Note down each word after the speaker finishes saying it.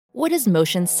What does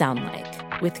motion sound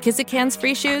like? With Kizikans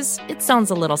free shoes, it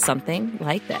sounds a little something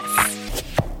like this.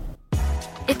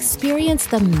 Experience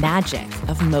the magic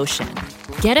of motion.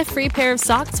 Get a free pair of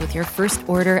socks with your first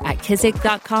order at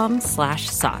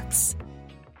kizik.com/socks.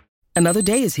 Another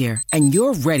day is here, and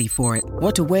you're ready for it.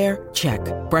 What to wear? Check.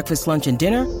 Breakfast, lunch, and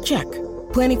dinner? Check.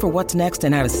 Planning for what's next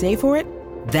and how to save for it?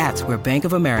 That's where Bank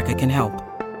of America can help.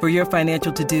 For your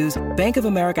financial to-dos, Bank of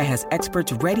America has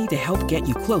experts ready to help get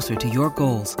you closer to your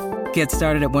goals. Get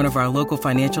started at one of our local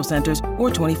financial centers or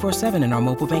 24/7 in our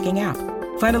mobile banking app.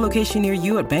 Find a location near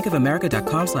you at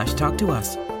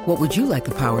bankofamerica.com/talktous. What would you like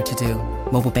the power to do?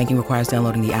 Mobile banking requires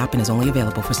downloading the app and is only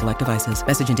available for select devices.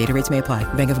 Message and data rates may apply.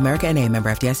 Bank of America N.A., member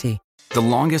FDIC. The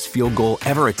longest field goal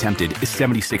ever attempted is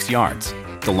 76 yards.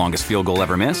 The longest field goal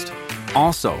ever missed?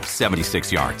 Also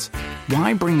 76 yards.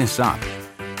 Why bring this up?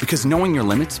 Because knowing your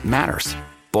limits matters,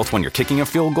 both when you're kicking a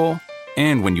field goal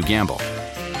and when you gamble.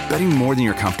 Betting more than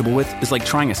you're comfortable with is like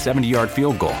trying a 70-yard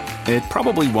field goal. It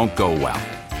probably won't go well.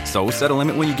 So set a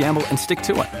limit when you gamble and stick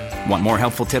to it. Want more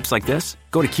helpful tips like this?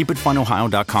 Go to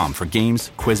keepitfunohio.com for games,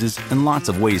 quizzes, and lots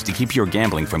of ways to keep your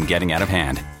gambling from getting out of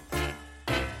hand.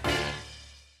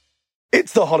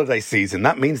 It's the holiday season.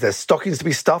 That means there's stockings to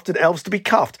be stuffed and elves to be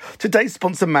cuffed. Today's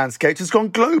sponsor, Manscaped, has gone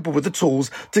global with the tools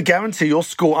to guarantee your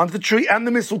score under the tree and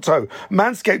the mistletoe.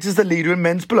 Manscaped is the leader in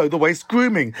men's below-the-waist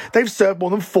grooming. They've served more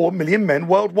than 4 million men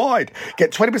worldwide.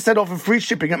 Get 20% off and free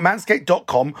shipping at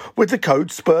manscaped.com with the code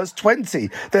SPURS20.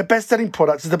 Their best-selling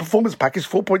product is the Performance Package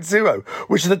 4.0,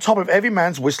 which is the top of every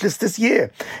man's wish list this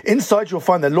year. Inside, you'll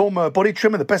find their lawnmower body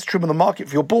trimmer, the best trim on the market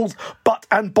for your balls, butt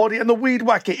and body, and the Weed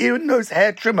Whacker ear and nose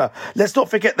hair trimmer. Let's not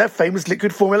forget their famous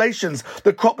liquid formulations.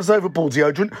 The Crop Preserver Ball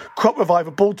Deodorant, Crop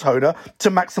Reviver Ball Toner to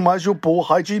maximise your ball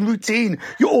hygiene routine.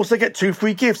 You also get 2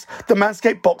 free gifts. The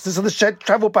Manscaped boxes and the Shed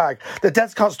travel bag. The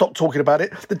dads can't stop talking about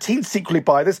it. The teens secretly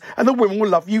buy this and the women will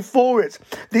love you for it.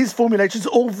 These formulations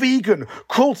are all vegan,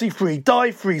 cruelty-free,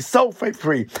 dye-free,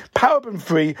 sulfate-free,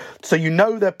 paraben-free, so you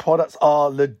know their products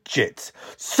are legit.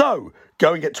 So,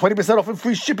 go and get 20% off and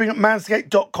free shipping at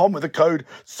manscaped.com with the code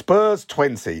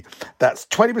SPURS20. That's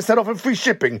 20% off and free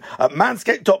shipping at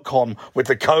manscaped.com with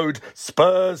the code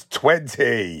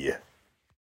SPURS20.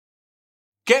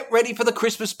 Get ready for the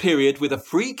Christmas period with a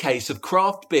free case of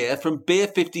craft beer from Beer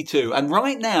 52. And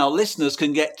right now, listeners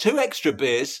can get 2 extra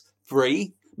beers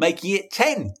free, making it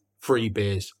 10 free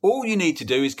beers. All you need to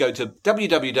do is go to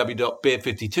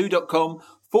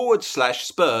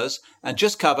www.beer52.com/Spurs and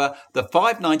just cover the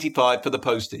 $5.95 for the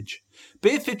postage.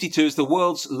 Beer 52 is the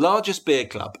world's largest beer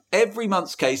club. Every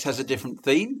month's case has a different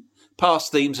theme.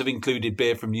 Past themes have included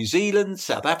beer from New Zealand,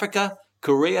 South Africa,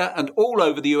 Korea, and all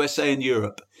over the USA and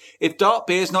Europe. If dark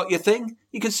beer is not your thing,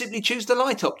 you can simply choose the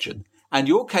light option, and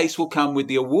your case will come with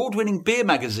the award-winning beer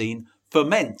magazine,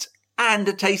 Ferment, and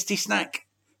a tasty snack.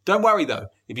 Don't worry though,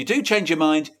 if you do change your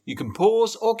mind, you can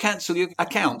pause or cancel your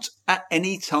account at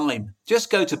any time. Just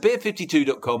go to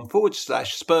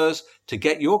beer52.com/Spurs to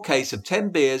get your case of 10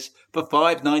 beers for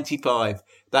 $5.95.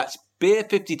 That's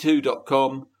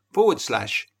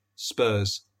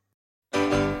beer52.com/Spurs.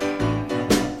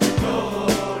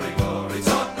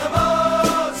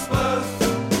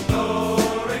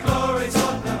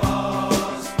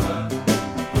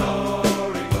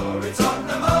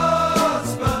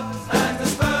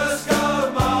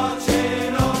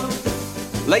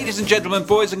 Ladies and gentlemen,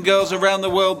 boys and girls around the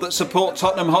world that support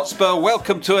Tottenham Hotspur,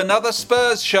 welcome to another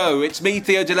Spurs show. It's me,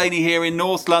 Theo Delaney, here in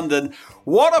North London.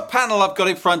 What a panel I've got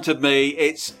in front of me.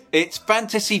 It's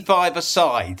Fantasy 5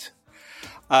 aside.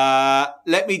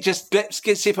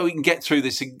 Let's see if we can get through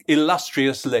this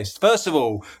illustrious list. First of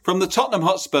all, from the Tottenham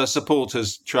Hotspur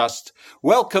Supporters Trust,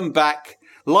 welcome back.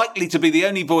 Likely to be the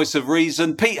only voice of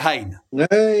reason, Pete Hain.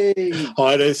 Hey.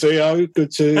 Hi there, Theo. Good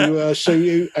to see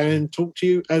you and talk to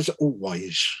you as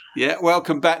always. Yeah,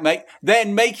 welcome back, mate.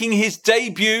 Then making his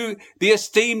debut, the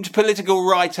esteemed political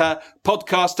writer,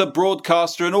 podcaster,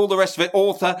 broadcaster, and all the rest of it,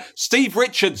 author, Steve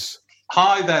Richards.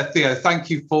 Hi there, Theo. Thank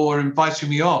you for inviting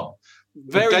me on.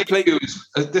 Very pleased.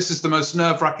 This is the most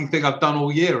nerve-wracking thing I've done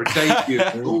all year. A debut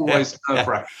is always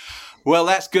nerve-wracking. Well,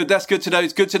 that's good. That's good to know.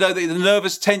 It's good to know that the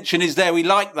nervous tension is there. We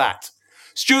like that.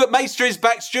 Stuart Maister is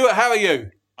back. Stuart, how are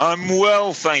you? I'm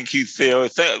well, thank you, Theo.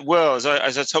 Well,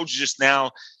 as I told you just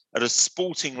now, at a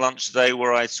sporting lunch today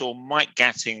where I saw Mike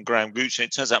Gatting and Graham Gooch, and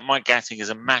it turns out Mike Gatting is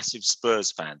a massive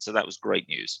Spurs fan, so that was great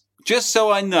news. Just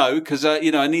so I know, because I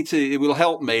need to. It will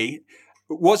help me.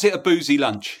 Was it a boozy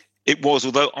lunch? It was,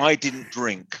 although I didn't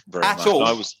drink very much. At all?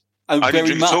 I didn't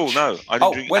drink at all, no. I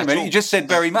didn't drink wait a at minute. all. You just said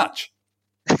very much.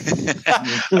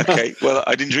 Okay, well,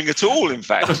 I didn't drink at all, in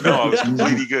fact. No, I was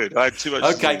completely good. I had too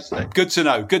much Okay, good to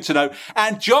know, good to know.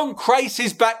 And John Crace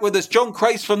is back with us. John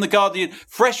Crace from The Guardian,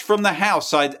 fresh from the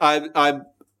house,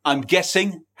 I'm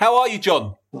guessing. How are you,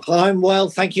 John? I'm well,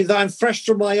 thank you. I'm fresh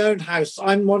from my own house.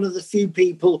 I'm one of the few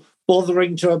people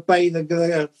bothering to obey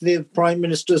the Prime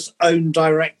Minister's own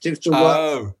directive to work.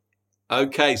 Oh,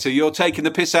 okay. So you're taking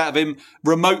the piss out of him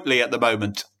remotely at the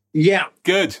moment. Yeah.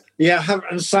 Good. Yeah,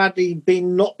 and sadly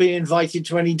not being invited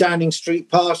to any Downing Street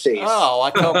parties. Oh,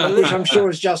 I can't believe which I'm sure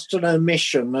is just an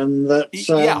omission, and that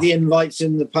the invite's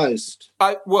in the post.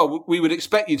 Well, we would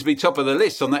expect you to be top of the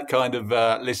list on that kind of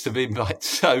list of invites.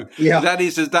 So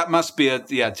that must be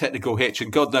a technical hitch,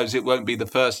 and God knows it won't be the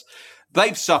first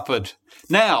they've suffered.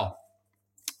 Now,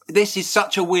 this is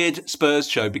such a weird Spurs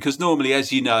show because normally,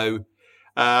 as you know,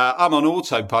 I'm on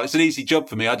autopilot. It's an easy job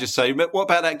for me. I just say, what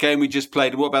about that game we just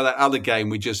played? What about that other game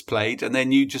we just played? And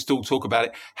then you just all talk about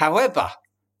it. However,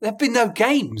 there have been no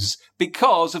games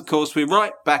because, of course, we're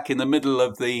right back in the middle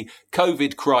of the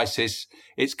COVID crisis.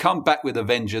 It's come back with a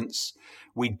vengeance.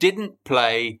 We didn't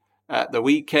play at the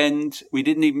weekend. We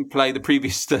didn't even play the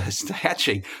previous Thursday.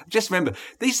 Actually, just remember,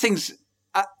 these things...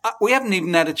 we haven't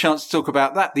even had a chance to talk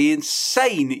about that. The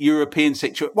insane European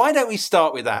situation. Why don't we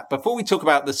start with that? Before we talk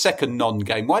about the second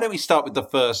non-game, why don't we start with the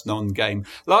first non-game?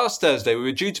 Last Thursday, we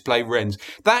were due to play Rennes.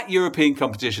 That European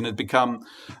competition had become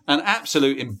an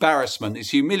absolute embarrassment.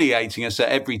 It's humiliating us at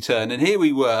every turn. And here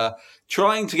we were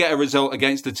trying to get a result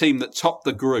against the team that topped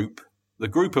the group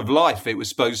of life it was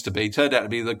supposed to be. Turned out to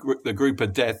be the group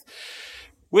of death.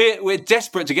 We're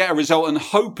desperate to get a result and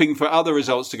hoping for other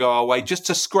results to go our way just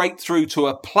to scrape through to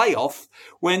a playoff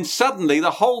when suddenly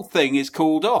the whole thing is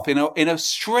called off in a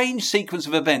strange sequence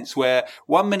of events where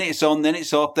 1 minute it's on, then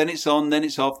it's off, then it's on, then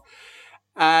it's off.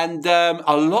 And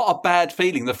a lot of bad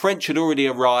feeling. The French had already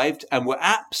arrived and were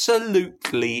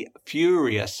absolutely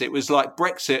furious. It was like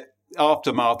Brexit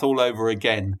aftermath all over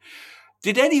again.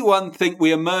 Did anyone think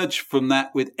we emerged from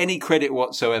that with any credit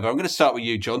whatsoever? I'm going to start with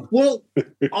you, John. Well,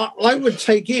 I would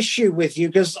take issue with you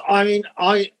because,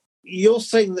 you're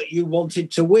saying that you wanted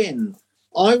to win.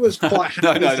 I was quite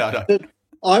happy. No.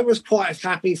 I was quite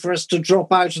happy for us to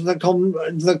drop out of the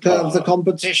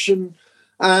competition.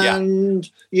 And,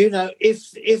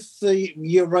 if the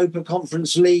Europa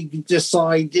Conference League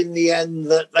decide in the end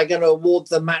that they're going to award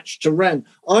the match to Rennes,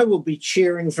 I will be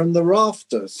cheering from the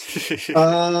rafters.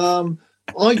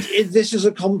 This is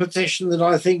a competition that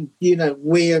I think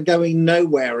we are going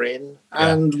nowhere in,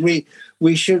 and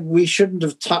we shouldn't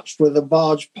have touched with a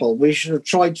barge pole. We should have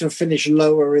tried to finish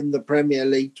lower in the Premier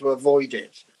League to avoid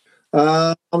it.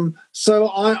 So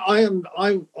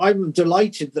I'm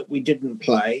delighted that we didn't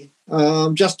play,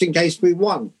 just in case we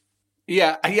won.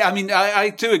 Yeah. I mean, I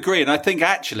do agree, and I think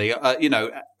actually,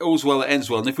 all's well that ends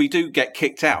well. And if we do get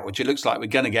kicked out, which it looks like we're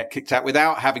going to get kicked out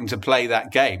without having to play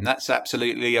that game, that's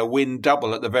absolutely a win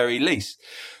double at the very least.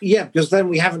 Yeah, because then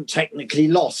we haven't technically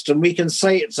lost, and we can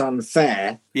say it's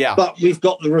unfair. Yeah, but we've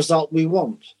got the result we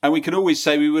want, and we can always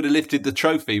say we would have lifted the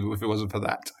trophy if it wasn't for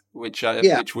that, which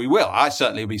we will. I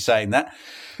certainly will be saying that.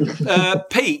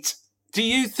 Pete. Do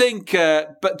you think,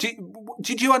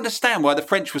 did you understand why the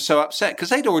French were so upset? Because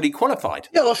they'd already qualified.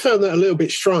 Yeah, I found that a little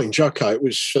bit strange. Okay, it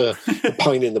was a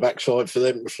pain in the backside for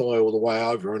them to fly all the way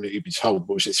over, and you'd be told,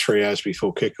 was it 3 hours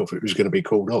before kickoff, it was going to be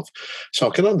called off. So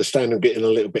I can understand them getting a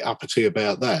little bit uppity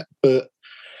about that. But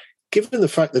given the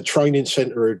fact the training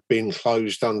centre had been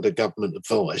closed under government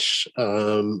advice,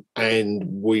 and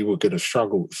we were going to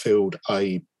struggle to field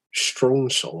a strong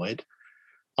side,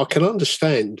 I can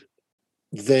understand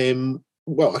them.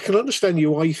 Well, I can understand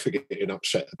UEFA getting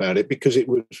upset about it because it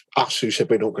was us who said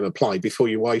we're not going to play before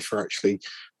UEFA actually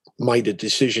made a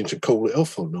decision to call it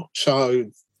off or not.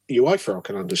 So UEFA, I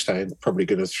can understand, probably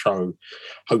going to throw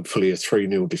hopefully a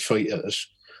 3-0 defeat at us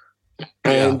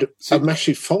and a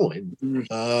massive fine.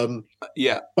 Well,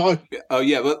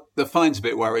 the fine's a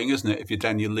bit worrying, isn't it, if you're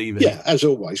Daniel Levy? Yeah, as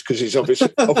always, because he's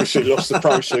obviously lost the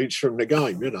proceeds from the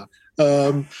game,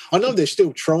 I know they're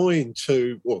still trying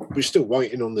to, we're still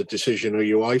waiting on the decision of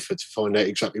UEFA to find out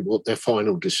exactly what their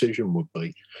final decision would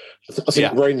be. I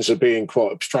think Rennes are being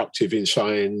quite obstructive in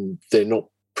saying they're not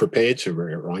prepared to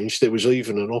rearrange. There was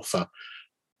even an offer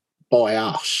by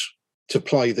us to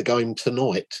play the game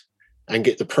tonight and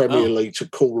get the Premier League to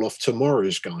call off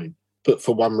tomorrow's game. But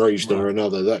for one reason or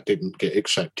another, that didn't get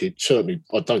accepted. Certainly,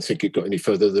 I don't think it got any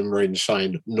further than Rennes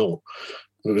saying no.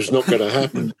 It was not going to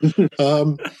happen.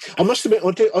 I must admit,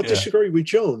 I disagree with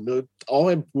John.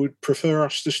 I would prefer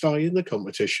us to stay in the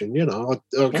competition. I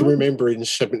can remember in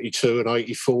 72 and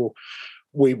 84,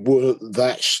 we weren't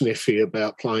that sniffy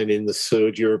about playing in the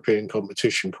third European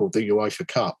competition called the UEFA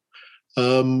Cup.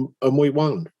 and we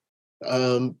won.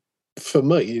 For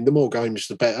me, the more games,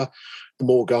 the better. The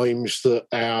more games that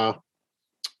our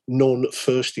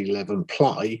non-first 11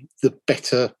 play, the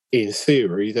better, in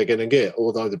theory, they're going to get,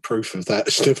 although the proof of that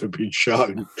has never been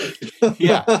shown.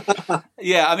 Yeah.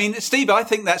 I mean, Steve, I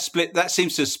think that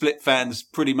seems to split fans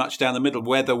pretty much down the middle,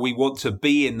 whether we want to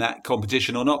be in that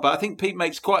competition or not. But I think Pete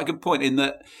makes quite a good point in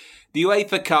that the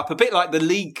UEFA Cup, a bit like the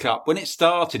League Cup, when it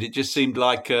started, it just seemed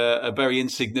like a very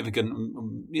insignificant,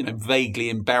 vaguely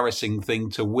embarrassing thing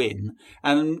to win.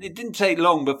 And it didn't take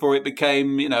long before it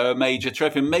became, a major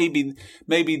trophy.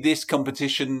 Maybe this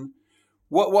competition.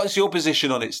 What's your position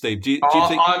on it, Steve? Do you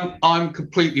think I'm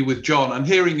completely with John, and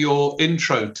hearing your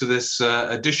intro to this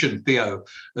edition, Theo,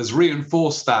 has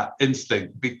reinforced that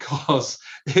instinct, because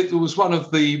it was one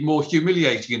of the more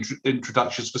humiliating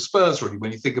introductions for Spurs, really,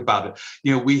 when you think about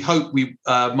it. We hoped we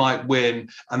might win,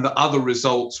 and the other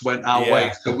results went our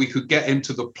way, so we could get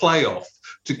into the playoff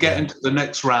to get into the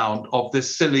next round of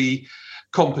this silly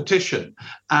competition.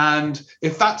 And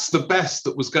if that's the best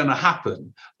that was going to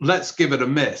happen, let's give it a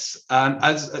miss. And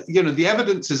as the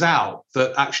evidence is out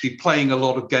that actually playing a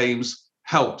lot of games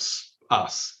helps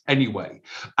us anyway.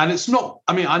 And it's not,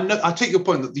 I take your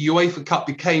point that the UEFA Cup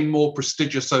became more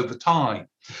prestigious over time,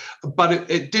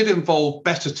 but it did involve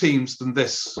better teams than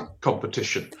this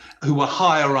competition, who were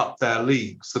higher up their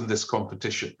leagues than this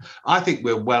competition. I think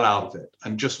we're well out of it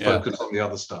and just focus on the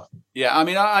other stuff. Yeah,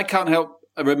 I can't help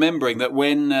remembering that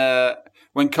when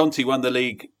Conte won the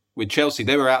league with Chelsea,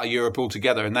 they were out of Europe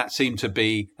altogether, and that seemed to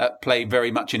be play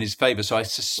very much in his favour. So I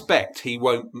suspect he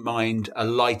won't mind a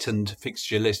lightened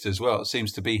fixture list as well. It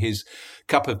seems to be his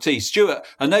cup of tea. Stuart,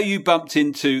 I know you bumped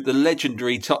into the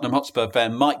legendary Tottenham Hotspur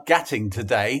fan Mike Gatting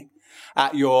today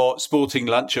at your sporting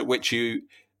lunch, at which you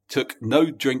took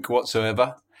no drink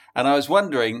whatsoever, and I was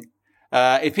wondering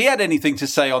if he had anything to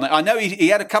say on it. I know he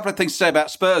had a couple of things to say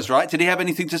about Spurs, right? Did he have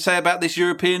anything to say about this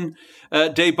European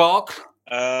debacle?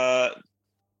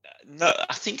 No,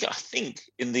 I think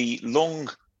in the long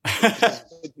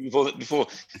before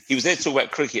he was there to talk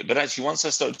about cricket, but actually once I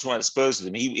started talking about Spurs with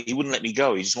him, he wouldn't let me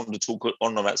go. He just wanted to talk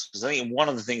on about Spurs. I think one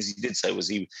of the things he did say was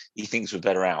he thinks we're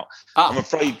better out. I'm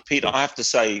afraid, Pete, I have to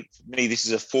say, for me, this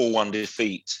is a 4-1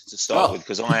 defeat to start with,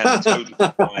 because I am totally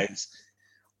surprised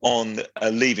on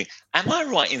leaving. Am I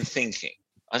right in thinking,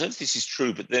 I don't know if this is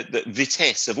true, but that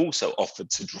Vitesse have also offered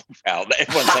to drop out? That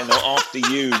everyone's saying, no, after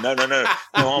you, no,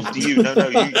 after you, no,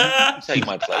 you take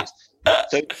my place.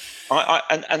 So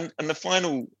and the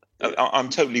final, I'm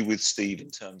totally with Steve in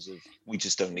terms of we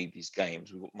just don't need these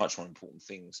games. We've got much more important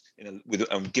things,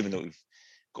 given that we've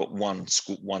got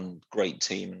one great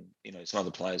team and some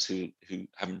other players who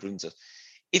haven't driven us.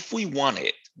 If we won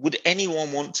it, would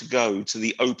anyone want to go to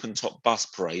the open-top bus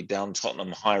parade down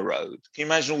Tottenham High Road? Can you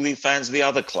imagine all the fans of the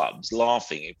other clubs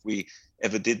laughing if we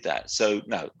ever did that? So,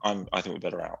 no, I think we're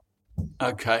better out.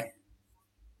 Okay.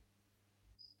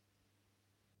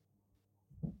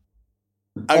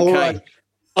 All right.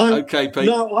 Okay, Pete.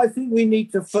 No, I think we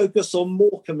need to focus on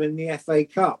Morecambe in the FA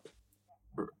Cup.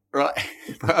 Right.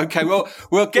 Okay. Well,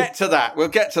 we'll get to that.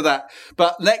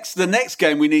 But the next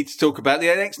game we need to talk about, the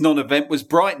next non-event, was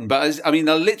Brighton. But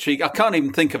I can't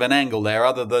even think of an angle there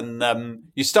other than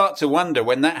you start to wonder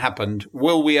when that happened,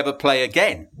 will we ever play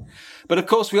again? But of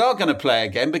course we are going to play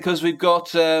again, because we've got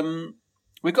to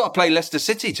play Leicester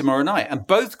City tomorrow night, and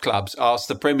both clubs asked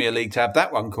the Premier League to have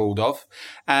that one called off,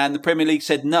 and the Premier League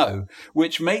said no,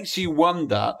 which makes you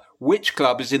wonder which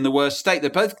club is in the worst state.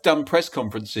 They've both done press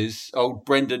conferences, old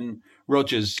Brendan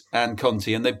Rodgers and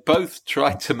Conte, and they've both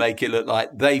tried to make it look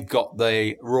like they've got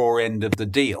the raw end of the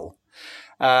deal.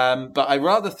 But I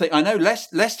rather think, I know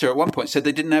Leicester at one point said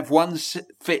they didn't have one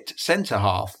fit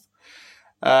centre-half.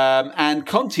 And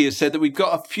Conte has said that we've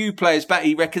got a few players back.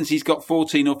 He reckons he's got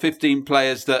 14 or 15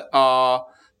 players that are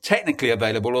technically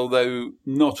available, although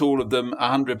not all of them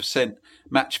 100%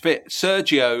 match fit.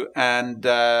 Sergio and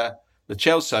Lo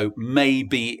Celso may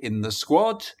be in the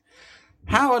squad.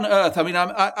 How on earth?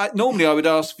 I normally I would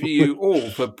ask for you all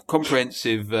for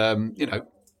comprehensive,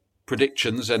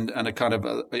 predictions and a kind of.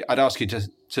 I'd ask you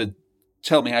to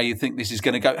tell me how you think this is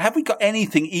going to go. Have we got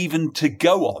anything even to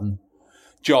go on,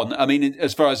 John?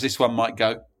 As far as this one might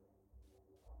go.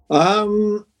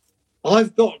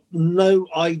 I've got no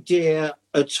idea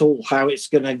at all how it's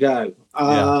going to go.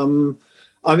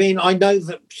 I know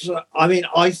that.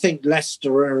 I think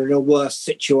Leicester are in a worse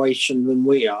situation than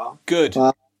we are. Good.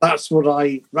 That's what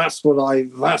I've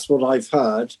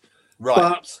heard. Right.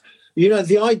 But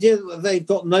the idea that they've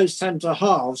got no centre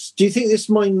halves. Do you think this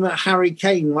means that Harry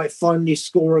Kane might finally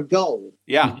score a goal?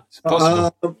 Yeah, it's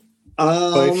possible.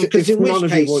 If in none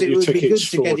which of you case want it your would be good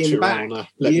tickets to for get him back, Tirana,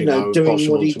 let me know, doing pass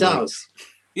them what on he to me. does.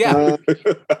 Yeah.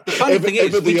 The funny thing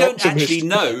is, ever we the don't optimist. actually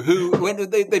know who. When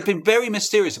they've been very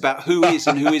mysterious about who is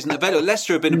and who isn't available.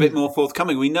 Leicester have been a bit more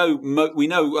forthcoming. We know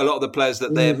a lot of the players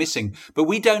that they're missing, but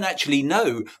we don't actually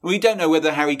know. We don't know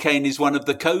whether Harry Kane is one of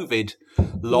the COVID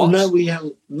lot. No, we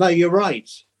haven't. No, you're right.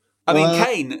 I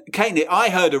mean, Kane. I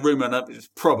heard a rumor, and it's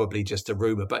probably just a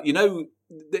rumor, but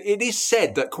it is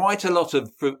said that quite a lot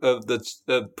of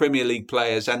the Premier League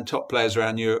players and top players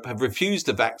around Europe have refused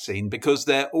the vaccine because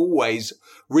they're always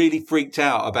really freaked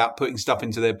out about putting stuff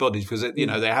into their bodies because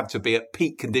they have to be at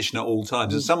peak condition at all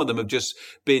times, and some of them have just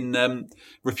been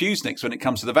refused next when it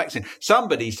comes to the vaccine.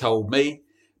 Somebody told me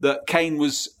that Kane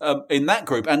was in that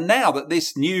group. And now that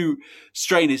this new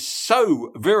strain is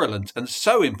so virulent and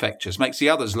so infectious, makes the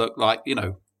others look like,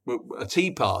 a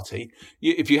tea party.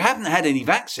 If you haven't had any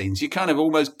vaccines, you kind of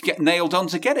almost get nailed on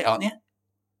to get it, aren't you?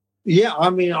 Yeah,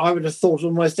 I mean, I would have thought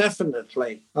almost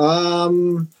definitely. There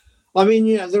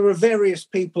are various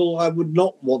people I would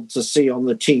not want to see on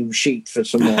the team sheet for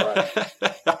tomorrow.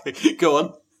 Go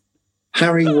on.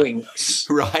 Harry Winks.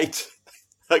 Right.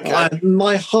 Okay.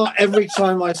 My heart, every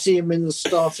time I see him in the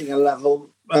starting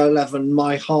 11,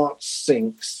 my heart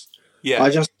sinks. Yeah. I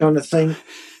just kind of think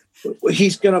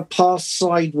he's going to pass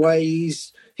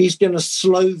sideways. He's going to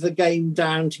slow the game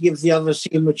down to give the other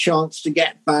team a chance to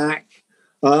get back.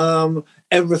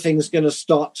 Everything's going to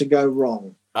start to go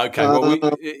wrong. Okay, well,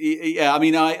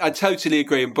 I totally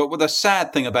agree. But the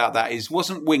sad thing about that is,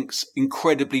 wasn't Winks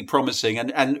incredibly promising?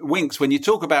 And Winks, when you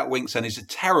talk about Winks, and it's a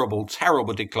terrible,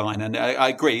 terrible decline. And I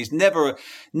agree, he's never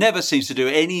seems to do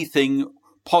anything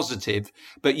positive.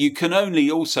 But you can only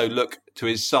also look to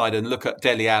his side and look at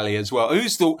Dele Alli as well.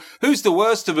 Who's the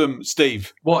worst of them,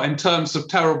 Steve? What, in terms of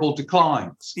terrible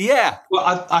declines? Yeah.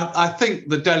 Well, I think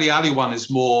the Dele Alli one is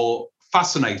more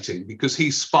fascinating because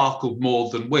he sparkled more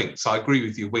than Winks. I agree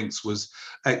with you. Winks was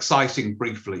exciting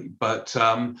briefly, but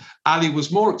Ali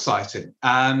was more exciting.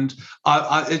 And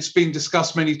it's been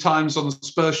discussed many times on the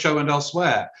Spurs show and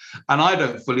elsewhere. And I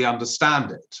don't fully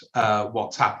understand it,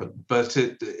 what's happened, but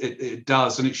it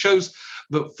does. And it shows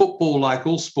that football, like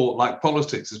all sport, like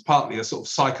politics, is partly a sort of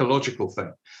psychological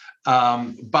thing.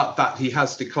 But that he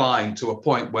has declined to a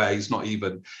point where he's not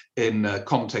even in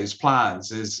Conte's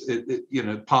plans is,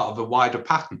 part of a wider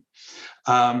pattern.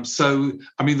 So,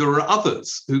 I mean, there are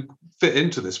others who fit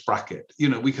into this bracket.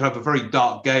 We could have a very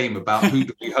dark game about who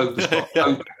do we hope has got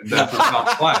COVID and therefore can't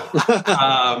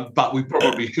play. But we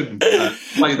probably shouldn't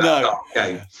play that dark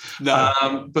game.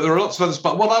 No. But there are lots of others.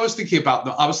 But what I was thinking about,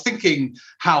 I was thinking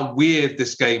how weird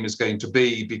this game is going to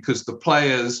be because the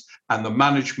players and the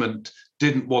management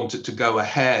didn't want it to go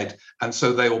ahead, and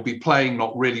so they will be playing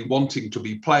not really wanting to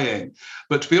be playing.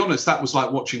 But to be honest, that was like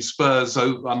watching Spurs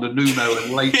under Nuno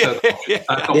and later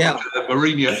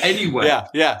Mourinho anyway.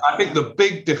 Yeah. I think the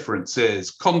big difference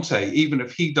is Conte, even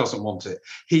if he doesn't want it,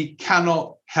 he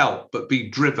cannot help but be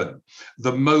driven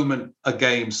the moment a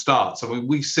game starts. I mean,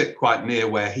 we sit quite near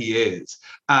where he is,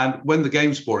 and when the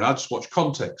game's boring, I just watch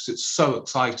Conte because it's so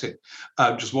exciting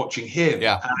just watching him.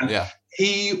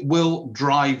 He will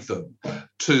drive them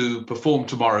to perform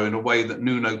tomorrow in a way that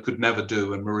Nuno could never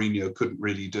do and Mourinho couldn't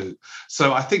really do.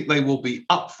 So I think they will be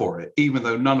up for it, even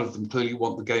though none of them clearly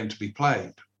want the game to be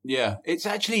played. Yeah, it's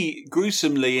actually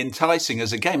gruesomely enticing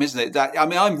as a game, isn't it?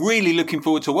 I'm really looking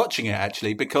forward to watching it,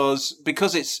 actually, because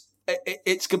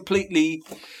it's completely...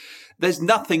 There's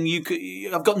nothing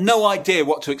I've got no idea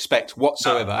what to expect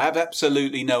whatsoever. I have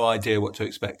absolutely no idea what to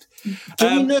expect. Do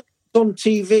you know it's on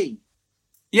TV?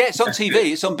 Yeah, it's on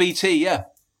TV. It's on BT, yeah.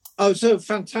 Oh, so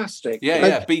fantastic.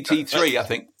 Yeah, BT3, I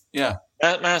think. Yeah.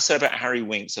 May I say about Harry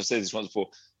Winks, I've said this once before,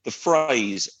 the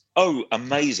phrase, "Oh,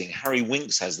 amazing, Harry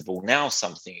Winks has the ball, now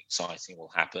something exciting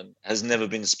will happen," has never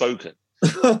been spoken.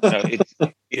 He's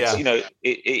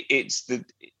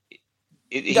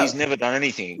never done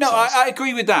anything exciting. No, I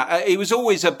agree with that. He was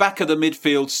always a back of the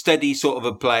midfield, steady sort of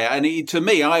a player. And to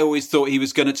me, I always thought he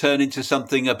was going to turn into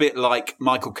something a bit like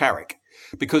Michael Carrick,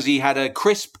 because he had a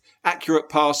crisp, accurate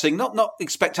passing, not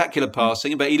spectacular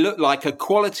passing, but he looked like a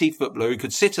quality footballer who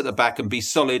could sit at the back and be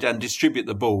solid and distribute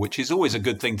the ball, which is always a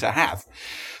good thing to have.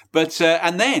 But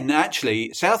and then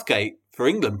actually Southgate for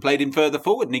England played him further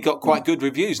forward, and he got quite good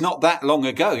reviews not that long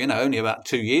ago, only about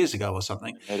 2 years ago or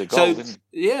something.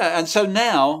 And so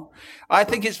now I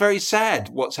think it's very sad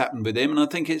what's happened with him, and I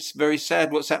think it's very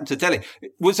sad what's happened to Dele.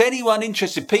 Was anyone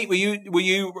interested? Pete, were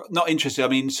you not interested? I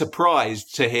mean,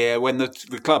 surprised to hear when the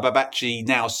club have actually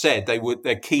now said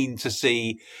they're keen to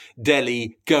see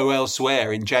Dele go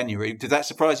elsewhere in January. Did that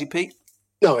surprise you, Pete?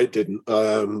 No, it didn't.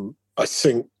 I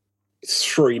think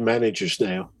 3 managers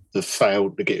now have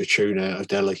failed to get a tune out of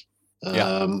Delhi.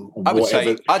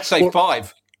 I'd say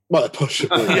 5. Well,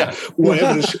 possibly.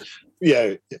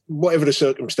 Yeah. Whatever the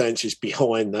circumstances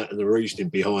behind that and the reasoning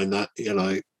behind that,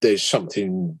 there's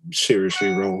something seriously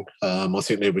wrong. I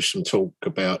think there was some talk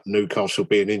about Newcastle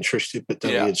being interested, but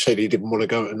Delhi had said he didn't want to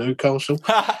go to Newcastle.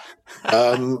 I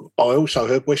also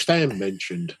heard West Ham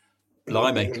mentioned.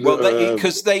 Blimey. Well,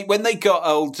 because when they got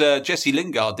old Jesse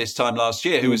Lingard this time last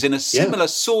year, who was in a similar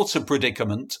sort of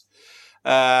predicament,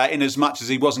 in as much as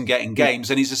he wasn't getting games,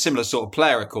 and he's a similar sort of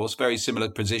player, of course, very similar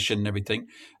position and everything,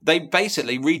 they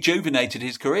basically rejuvenated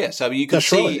his career. So you can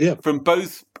see from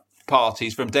both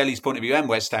parties, from Delhi's point of view and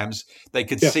West Ham's, they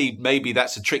could see maybe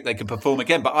that's a trick they could perform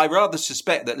again. But I rather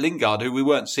suspect that Lingard, who we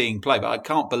weren't seeing play, but I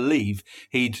can't believe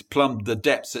he'd plumbed the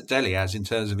depths that Delhi has in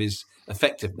terms of his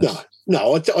effectiveness.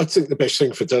 No, I think the best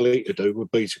thing for Delhi to do would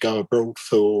be to go abroad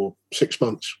for 6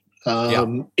 months.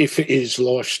 If it is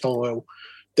lifestyle,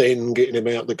 then getting him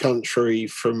out of the country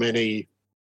from any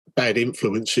bad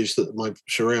influences that might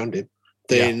surround him,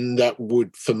 then that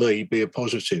would, for me, be a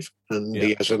positive. And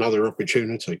he has another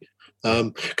opportunity.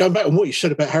 Going back on what you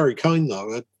said about Harry Kane,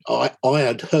 though, I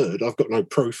had heard, I've got no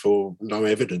proof or no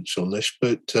evidence on this,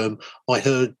 but I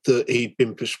heard that he'd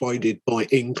been persuaded by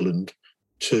England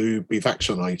to be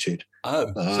vaccinated.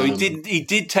 Oh, so he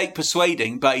did take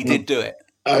persuading, but he did do it.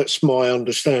 That's my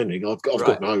understanding. I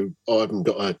haven't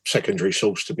got a secondary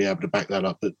source to be able to back that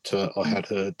up, but I had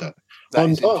heard that. That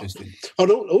is interesting. I'd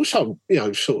also,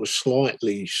 sort of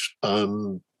slightly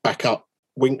back up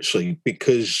Winksy,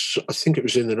 because I think it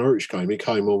was in the Norwich game. He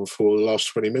came on for the last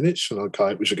 20 minutes, and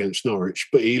it was against Norwich,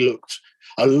 but he looked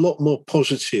a lot more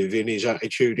positive in his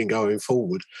attitude in going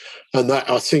forward. And that,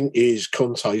 I think, is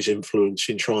Conte's influence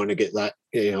in trying to get that,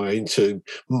 into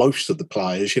most of the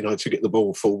players, to get the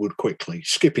ball forward quickly.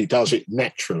 Skippy does it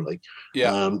naturally.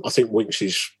 Yeah. I think Winks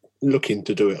is looking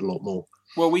to do it a lot more.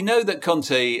 Well, we know that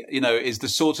Conte, is the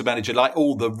sort of manager, like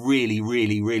all the really,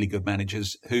 really, really good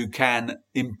managers, who can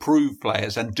improve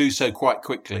players and do so quite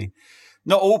quickly.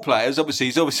 Not all players, obviously.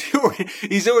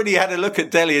 He's already had a look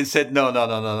at Delhi and said,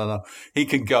 no, he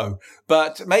can go.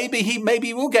 But maybe he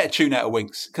will get a tune out of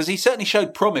Winks, because he certainly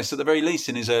showed promise at the very least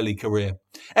in his early career.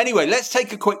 Anyway, let's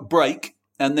take a quick break,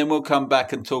 and then we'll come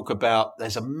back and talk about,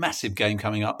 there's a massive game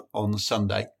coming up on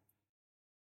Sunday.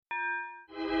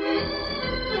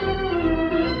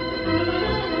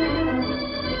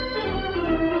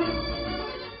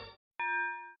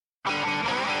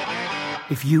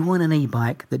 If you want an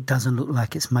e-bike that doesn't look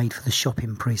like it's made for the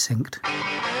shopping precinct,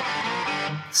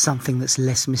 something that's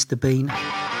less Mr. Bean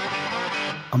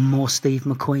and more Steve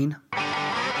McQueen,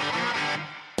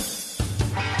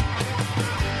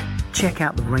 check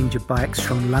out the range of bikes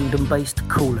from London-based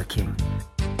Cooler King.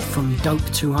 From dope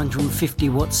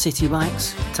 250-watt city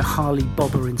bikes to Harley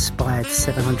Bobber-inspired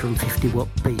 750-watt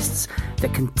beasts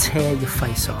that can tear your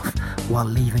face off while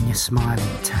leaving your smile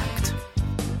intact.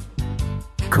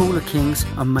 Cooler Kings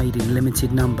are made in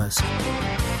limited numbers,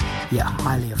 yet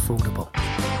highly affordable.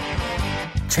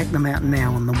 Check them out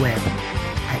now on the web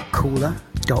at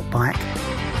cooler.bike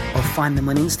or find them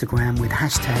on Instagram with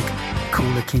hashtag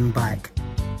CoolerKingBike.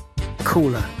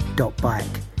 Cooler.bike.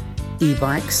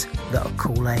 E-bikes that are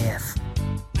cool AF.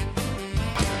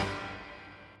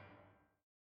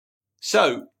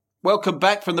 So, welcome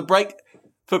back from the break.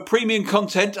 For premium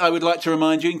content, I would like to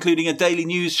remind you, including a daily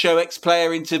news show,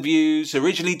 ex-player interviews,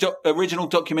 original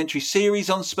documentary series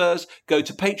on Spurs, go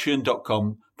to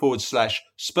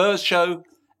patreon.com/Spurs Show,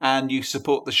 and you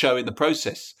support the show in the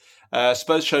process.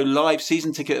 Spurs Show live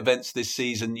season ticket events this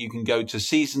season. You can go to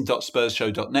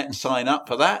season.spursshow.net and sign up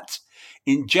for that.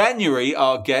 In January,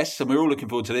 our guest, and we're all looking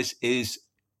forward to this, is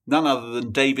none other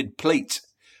than David Pleat,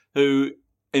 who,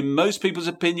 in most people's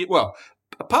opinion, well,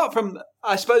 apart from,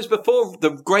 I suppose, before the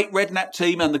great Redknapp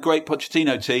team and the great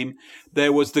Pochettino team,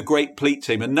 there was the great Pleat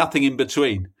team and nothing in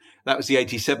between. That was the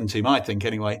 87 team, I think,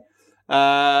 anyway.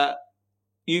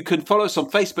 You can follow us on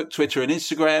Facebook, Twitter and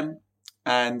Instagram,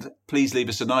 and please leave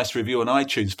us a nice review on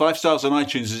iTunes. 5 stars on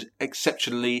iTunes is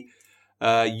exceptionally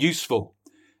useful.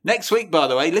 Next week, by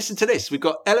the way, listen to this. We've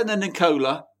got Ellen and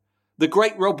Nicola, the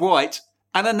great Rob White,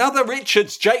 and another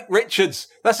Richards, Jake Richards.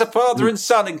 That's a father and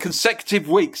son in consecutive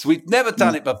weeks. We've never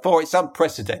done it before. It's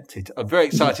unprecedented. I'm very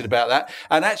excited about that.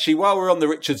 And actually, while we're on the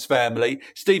Richards family,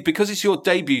 Steve, because it's your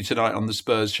debut tonight on the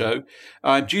Spurs Show,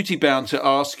 I'm duty bound to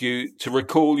ask you to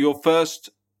recall your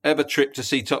first ever trip to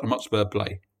see Tottenham Hotspur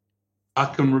play. I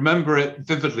can remember it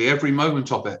vividly, every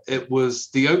moment of it. It was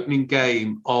the opening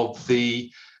game of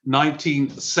the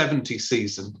 1970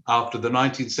 season after the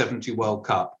 1970 World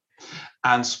Cup.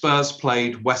 And Spurs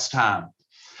played West Ham.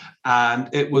 And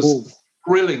it was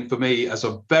thrilling for me as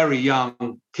a very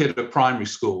young kid at primary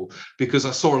school, because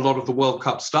I saw a lot of the World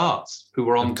Cup stars who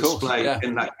were on display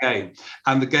in that game.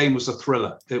 And the game was a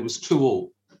thriller. It was 2-2.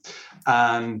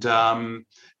 And,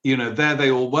 there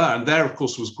they all were. And there, of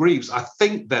course, was Greaves, I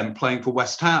think then playing for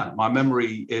West Ham. My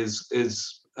memory is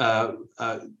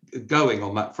going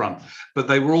on that front. But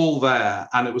they were all there,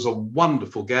 and it was a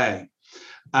wonderful game.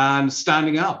 And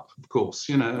standing up, of course,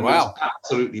 it was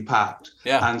absolutely packed.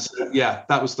 Yeah. And so,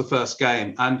 that was the first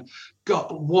game. And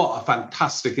God, what a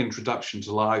fantastic introduction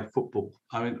to live football.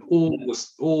 I mean,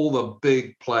 all the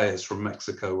big players from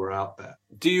Mexico were out there.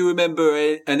 Do you remember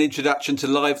an introduction to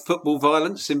live football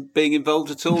violence in being involved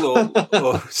at all?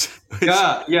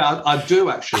 Yeah, I do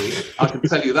actually. I can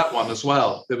tell you that one as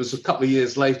well. There was a couple of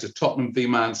years later, Tottenham v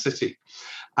Man City.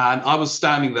 And I was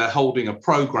standing there holding a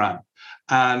programme.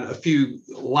 And a few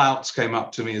louts came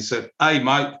up to me and said, "Hey,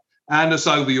 mate, hand us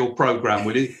over your programme,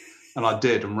 will you?" And I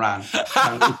did and ran.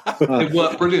 And it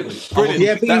worked brilliantly.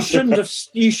 Yeah, but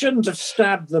you shouldn't have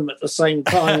stabbed them at the same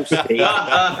time, Steve.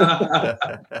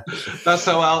 That's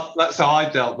how I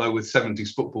dealt though with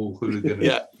 70s football hooligans.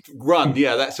 Yeah, run.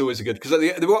 Yeah, that's always a good. Because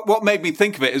what made me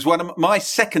think of it is one of my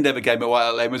second ever game at White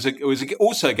Hart Lane was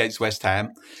also against West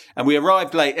Ham, and we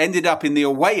arrived late, ended up in the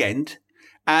away end.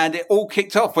 And it all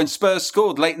kicked off when Spurs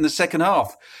scored late in the second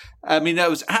half. I mean, there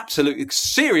was absolutely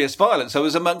serious violence. I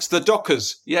was amongst the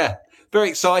dockers. Yeah, very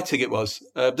exciting it was.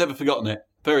 I've never forgotten it.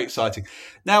 Very exciting.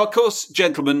 Now, of course,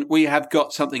 gentlemen, we have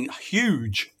got something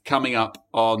huge coming up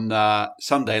on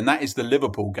Sunday, and that is the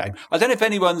Liverpool game. I don't know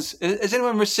if has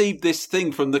anyone received this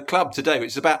thing from the club today,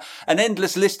 which is about an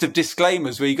endless list of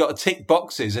disclaimers where you've got to tick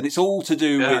boxes, and it's all to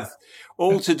do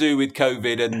with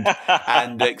COVID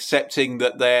and accepting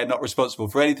that they're not responsible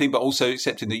for anything, but also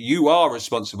accepting that you are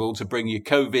responsible to bring your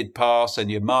COVID pass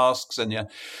and your masks and your...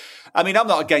 I mean, I'm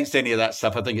not against any of that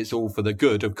stuff. I think it's all for the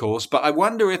good, of course. But I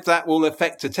wonder if that will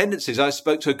affect attendances. I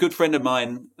spoke to a good friend of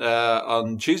mine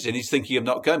on Tuesday, and he's thinking of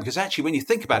not going. Because actually, when you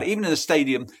think about it, even in a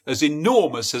stadium as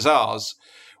enormous as ours,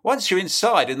 once you're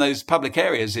inside in those public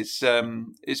areas, it's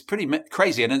pretty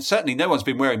crazy. And certainly no one's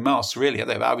been wearing masks, really.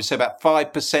 I would say about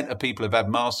 5% of people have had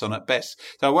masks on at best.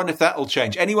 So I wonder if that will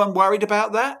change. Anyone worried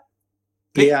about that?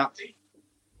 Pete? Yeah.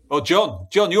 Or John,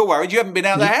 you're worried. You haven't been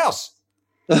out of the house.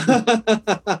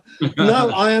 No,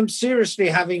 I am seriously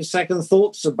having second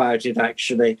thoughts about it,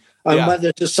 actually. And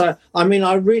whether to say, I mean,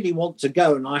 I really want to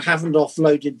go, and I haven't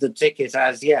offloaded the ticket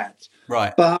as yet.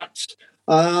 Right. But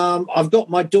I've got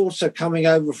my daughter coming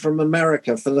over from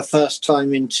America for the first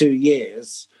time in 2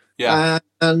 years. Yeah.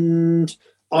 And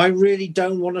I really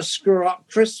don't want to screw up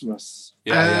Christmas.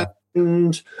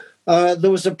 And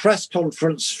there was a press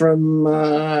conference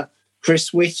from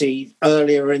Chris Whitty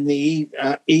earlier in the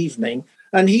evening,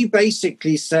 and he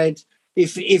basically said,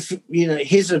 if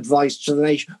his advice to the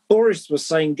nation, Boris was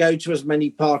saying, go to as many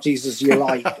parties as you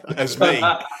like. As me.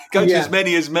 Go to as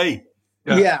many as me.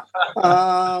 Yeah.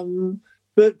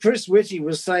 But Chris Whitty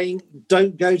was saying,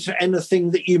 don't go to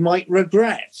anything that you might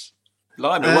regret.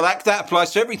 Blimey. Well, that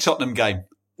applies to every Tottenham game.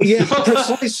 Yeah,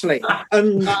 precisely.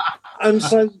 And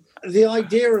so the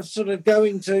idea of sort of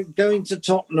going to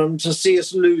Tottenham to see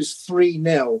us lose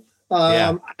 3-0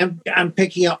 and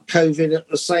picking up COVID at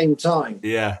the same time.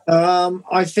 Yeah.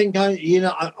 I think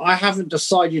I haven't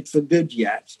decided for good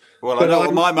yet. Well, I know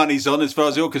what my money's on as far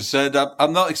as you're concerned.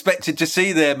 I'm not expected to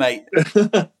see there, mate.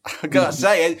 I gotta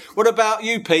say. What about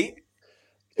you, Pete?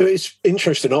 It's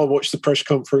interesting. I watched the press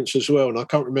conference as well, and I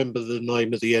can't remember the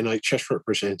name of the NHS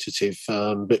representative,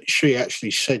 but she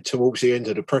actually said towards the end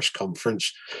of the press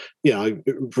conference,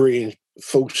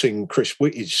 reinforcing Chris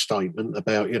Whitty's statement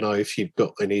about, if you've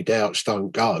got any doubts,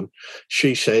 don't go.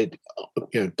 She said,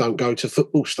 don't go to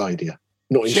football stadia.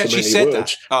 Not in so many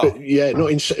words. But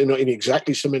not in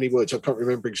exactly so many words. I can't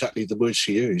remember exactly the words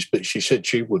she used, but she said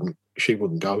she wouldn't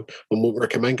go and wouldn't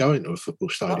recommend going to a football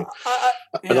stadium.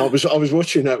 And I was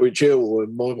watching that with Jill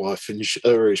and my wife, and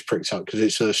her ears pricked up because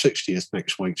it's her 60th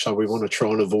next week, so we want to try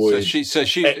and avoid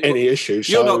any issues.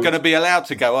 You're not going to be allowed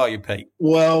to go, are you, Pete?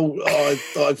 Well,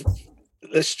 I've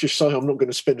let's just say I'm not going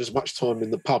to spend as much time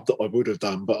in the pub that I would have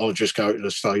done, but I'll just go to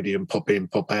the stadium, pop in,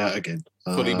 pop out again.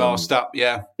 Fully masked up,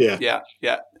 yeah. Yeah.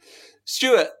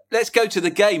 Stuart, let's go to the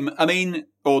game. I mean,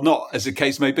 or not, as the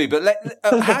case may be, but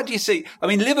how do you see? I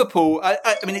mean, Liverpool, I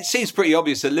mean, it seems pretty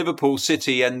obvious that Liverpool,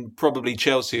 City and probably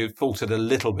Chelsea, who've faltered a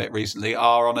little bit recently,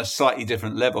 are on a slightly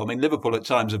different level. I mean, Liverpool at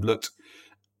times have looked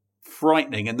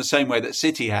frightening in the same way that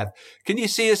City have. Can you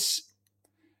see us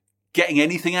getting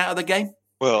anything out of the game?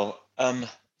 Well,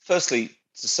 firstly,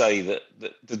 to say that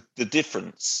the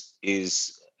difference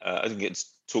is, I didn't get to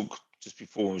talk just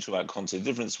before when we talked about Conte, the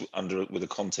difference with a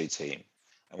Conte team,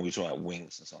 and we were talking about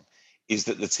wings and so on, is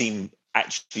that the team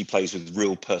actually plays with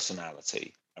real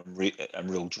personality and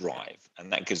real drive,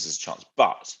 and that gives us a chance.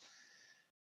 But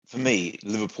for me,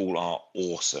 Liverpool are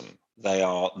awesome. They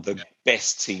are the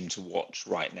best team to watch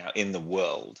right now in the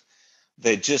world.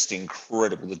 They're just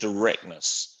incredible. The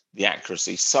directness, the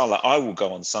accuracy. Salah, I will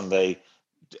go on Sunday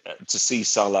to see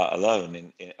Salah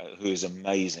alone, who is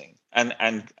amazing. And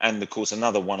of course,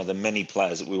 another one of the many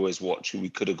players that we always watch, who we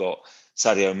could have got,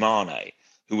 Sadio Mane,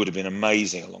 who would have been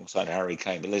amazing alongside Harry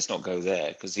Kane. But let's not go there,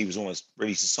 because he was almost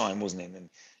ready to sign, wasn't he? And then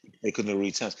they couldn't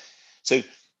agree terms. So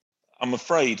I'm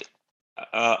afraid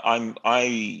I'm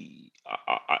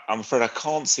afraid I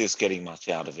can't see us getting much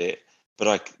out of it.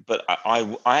 But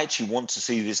I actually want to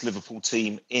see this Liverpool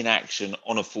team in action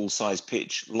on a full-size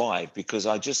pitch live, because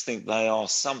I just think they are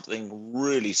something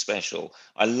really special.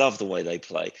 I love the way they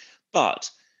play.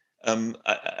 But and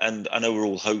I know we're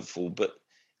all hopeful, but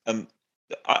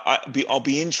I'll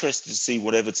be interested to see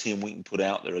whatever team we can put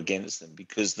out there against them,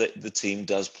 because the team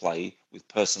does play with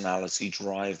personality,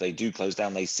 drive. They do close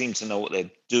down. They seem to know what they're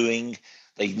doing.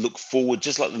 They look forward,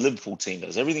 just like the Liverpool team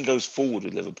does. Everything goes forward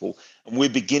with Liverpool, and we're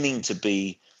beginning to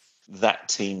be that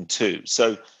team too.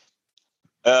 So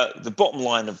the bottom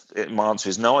line of my answer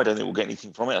is no, I don't think we'll get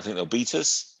anything from it. I think they'll beat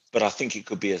us, but I think it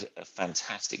could be a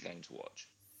fantastic game to watch.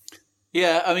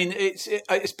 Yeah, I mean,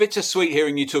 it's bittersweet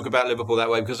hearing you talk about Liverpool that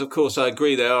way, because, of course, I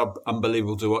agree they are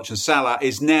unbelievable to watch. And Salah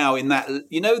is now in that,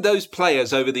 those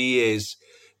players over the years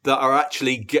that are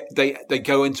actually, they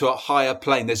go into a higher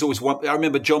plane. There's always one. I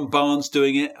remember John Barnes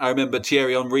doing it. I remember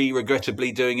Thierry Henry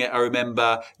regrettably doing it. I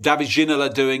remember David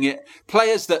Ginola doing it.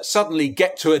 Players that suddenly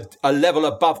get to a level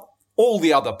above all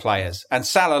the other players. And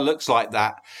Salah looks like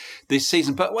that this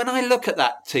season. But when I look at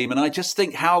that team, and I just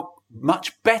think how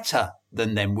much better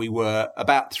than them we were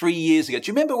about 3 years ago. Do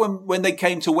you remember when they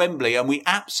came to Wembley and we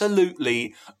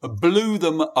absolutely blew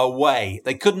them away?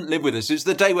 They couldn't live with us. It was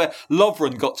the day where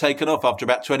Lovren got taken off after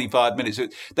about 25 minutes.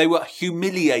 They were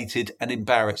humiliated and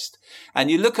embarrassed. And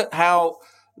you look at how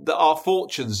our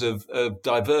fortunes have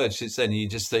diverged since then, and you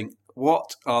just think,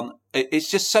 it's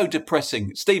just so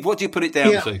depressing. Steve, what do you put it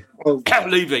down to?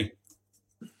 Count Levy.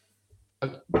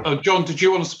 John, did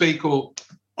you want to speak or...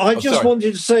 I just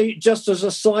wanted to say, just as a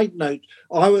side note,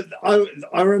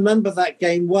 I remember that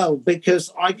game well,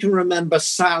 because I can remember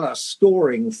Salah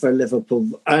scoring for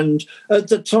Liverpool, and at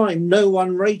the time, no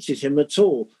one rated him at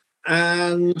all.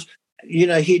 And,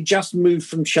 he'd just moved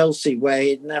from Chelsea, where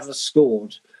he'd never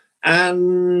scored.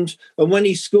 And when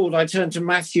he scored, I turned to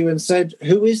Matthew and said,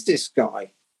 "Who is this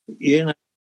guy?"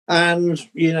 And,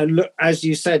 look, as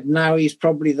you said, now he's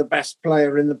probably the best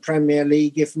player in the Premier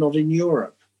League, if not in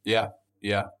Europe. Yeah.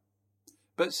 Yeah.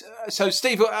 But so,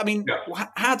 Steve, I mean,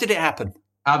 how did it happen?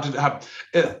 How did it happen?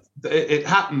 It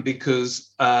happened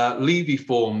because Levy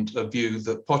formed a view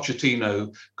that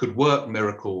Pochettino could work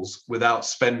miracles without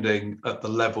spending at the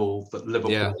level that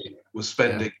Liverpool was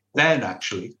spending then,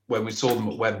 actually, when we saw them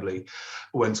at Wembley,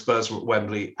 when Spurs were at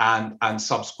Wembley, and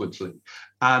subsequently.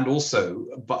 And also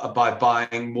by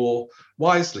buying more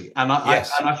wisely. And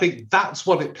I think that's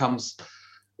what it comes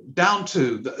down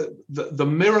to, the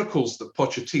miracles that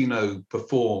Pochettino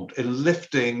performed in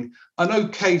lifting an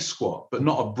okay squad, but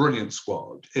not a brilliant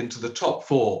squad, into the top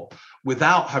four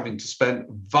without having to spend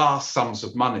vast sums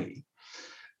of money,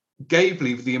 gave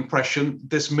Levy the impression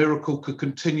this miracle could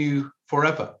continue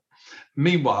forever.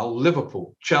 Meanwhile,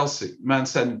 Liverpool, Chelsea, Man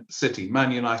City,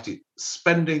 Man United,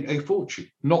 spending a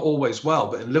fortune, not always well,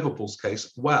 but in Liverpool's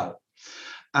case, well.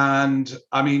 And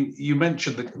I mean, you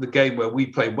mentioned the game where we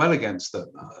played well against them.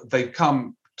 They've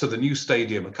come to the new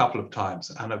stadium a couple of times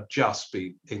and have just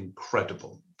been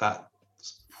incredible. That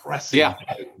pressing,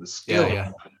 the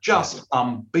skill, just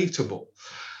unbeatable.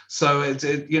 So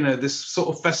this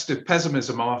sort of festive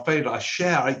pessimism, I'm afraid I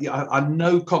share. I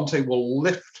know Conte will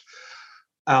lift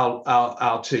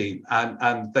our team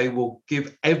and they will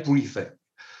give everything,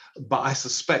 but I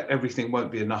suspect everything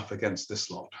won't be enough against this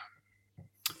lot.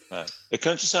 Can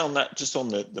I just say on that, just on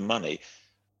the money,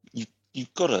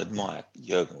 you've got to admire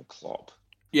Jurgen Klopp.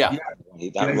 Yeah.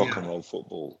 That rock and roll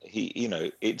football.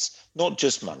 It's not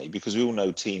just money, because we all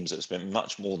know teams that have spent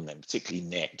much more than them, particularly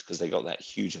net, because they got that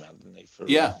huge amount, didn't they?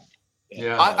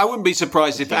 I wouldn't be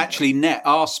surprised if actually net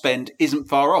our spend isn't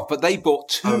far off, but they bought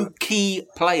two key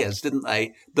players, didn't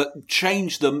they, that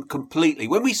changed them completely.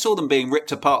 When we saw them being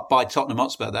ripped apart by Tottenham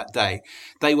Hotspur that day,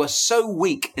 they were so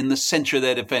weak in the centre of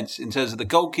their defence in terms of the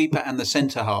goalkeeper and the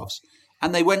centre halves,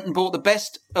 and they went and bought the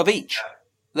best of each.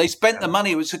 They spent the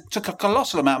money. It took a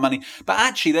colossal amount of money, but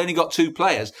actually they only got two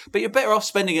players. But you're better off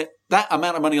spending that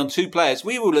amount of money on two players.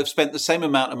 We will have spent the same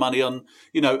amount of money on,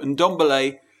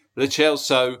 Ndombele, Lo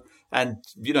Celso,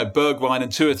 Bergwijn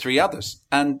and 2 or 3 others.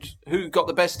 And who got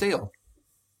the best deal?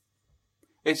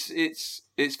 It's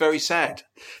very sad.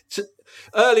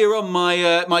 Earlier on,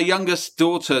 my youngest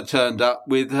daughter turned up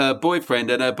with her boyfriend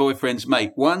and her boyfriend's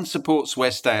mate. One supports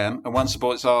West Ham and one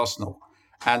supports Arsenal.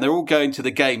 And they're all going to the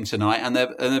game tonight, and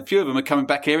a few of them are coming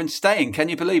back here and staying. Can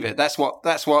you believe it? That's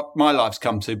what my life's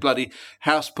come to. Bloody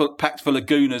house packed full of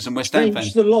Gooners and West Ham fans.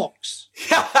 Change the locks.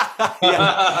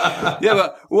 yeah,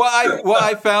 but what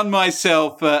I found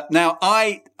myself now,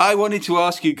 I wanted to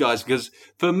ask you guys, because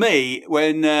for me,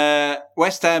 when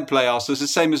West Ham play Arsenal, it's the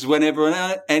same as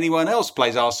whenever anyone else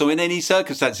plays Arsenal in any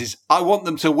circumstances. I want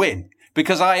them to win,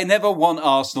 because I never want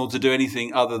Arsenal to do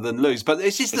anything other than lose. But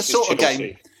this is the sort of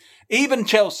game. Even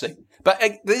Chelsea. But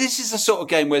this is the sort of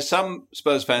game where some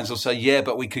Spurs fans will say, yeah,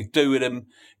 but we could do with them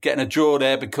getting a draw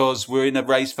there because we're in a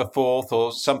race for 4th,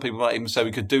 or some people might even say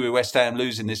we could do with West Ham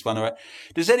losing this one.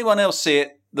 Does anyone else see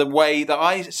it the way that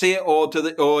I see it, or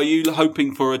are you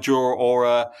hoping for a draw or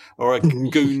a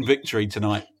goon victory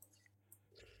tonight?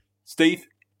 Steve?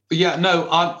 Yeah, no,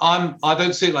 I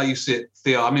don't see it like you see it,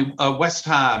 Theo. I mean, West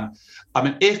Ham,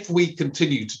 if we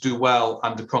continue to do well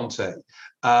under Conte,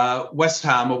 West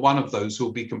Ham are one of those who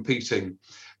will be competing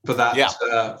for that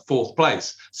 4th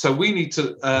place. So we need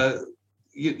to,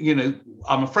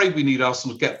 I'm afraid we need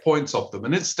Arsenal to get points off them.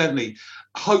 And incidentally,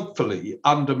 hopefully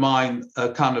undermine a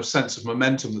kind of sense of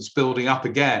momentum that's building up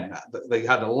again. They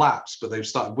had a lapse, but they've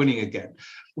started winning again.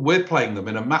 We're playing them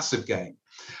in a massive game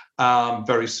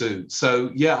very soon.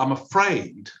 So, yeah, I'm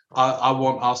afraid I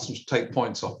want Arsenal to take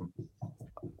points off them.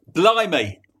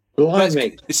 Blimey.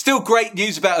 It's still great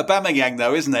news about Aubameyang,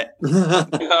 though, isn't it?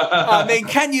 I mean,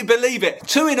 can you believe it?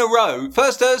 2 in a row.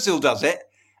 First Ozil does it,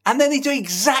 and then they do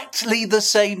exactly the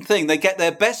same thing. They get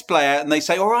their best player and they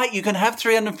say, all right, you can have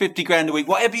 350 grand a week,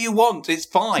 whatever you want, it's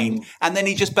fine. And then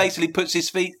he just basically puts his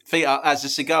feet up as a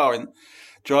cigar and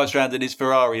drives around in his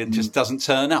Ferrari and just doesn't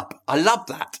turn up. I love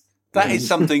that. That is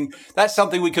something. That's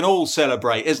something we can all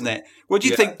celebrate, isn't it? What do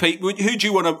you think, Pete? Who do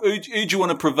you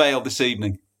want to prevail this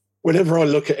evening? Whenever I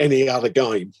look at any other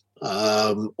game,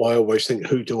 I always think,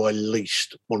 who do I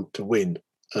least want to win?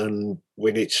 And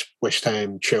when it's West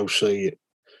Ham, Chelsea,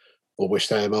 or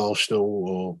West Ham, Arsenal,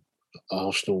 or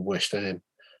Arsenal, West Ham,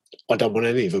 I don't want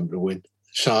any of them to win.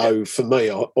 So for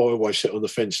me, I always sit on the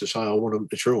fence to say I want them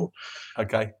to draw.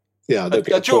 Okay. Yeah,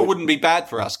 a draw wouldn't be bad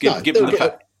for us, given the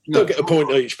fact. They'll get a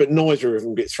point each, but neither of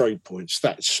them get 3 points.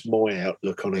 That's my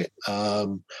outlook on it.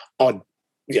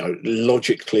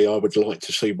 Logically, I would like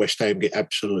to see West Ham get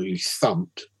absolutely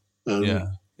thumped and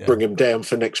bring them down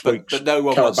for next week's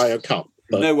Carabao Cup.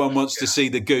 But no one wants to see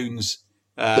the Goons.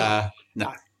 No.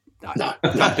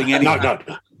 Thumping anyone.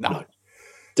 No.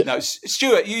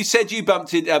 Stuart, you said you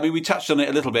bumped it. I mean, we touched on it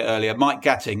a little bit earlier. Mike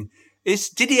Gatting.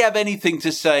 Did he have anything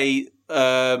to say?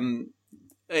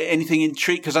 Anything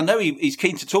intrigued? Because I know he's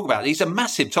keen to talk about it. He's a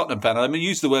massive Tottenham fan. I mean,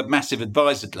 use the word massive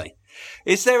advisedly.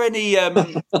 Is there any?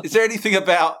 Is there anything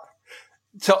about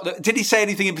Tottenham? Did he say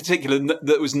anything in particular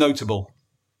that was notable?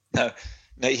 No,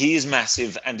 he is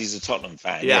massive and he's a Tottenham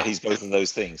fan. Yeah, he's both of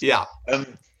those things. Yeah.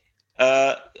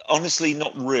 Honestly,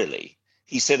 not really.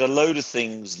 He said a load of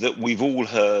things that we've all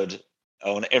heard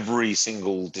on every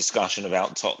single discussion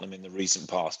about Tottenham in the recent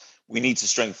past. We need to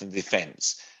strengthen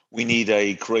defence. We need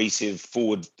a creative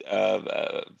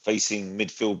forward-facing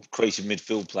creative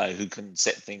midfield player who can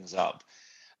set things up,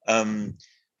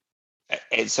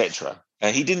 etc.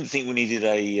 He didn't think we needed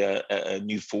a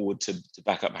new forward to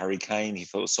back up Harry Kane. He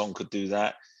thought Son could do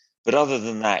that. But other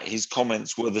than that, his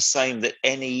comments were the same that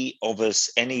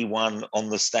anyone on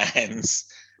the stands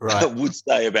would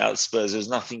say about Spurs. There was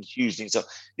nothing hugely. So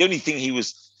the only thing he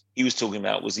was talking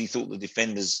about was he thought the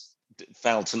defenders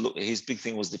failed to look. His big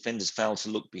thing was defenders failed to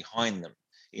look behind them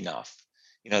enough.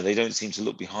 They don't seem to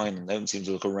look behind them. They don't seem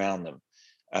to look around them.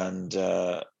 And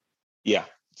so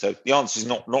the answer is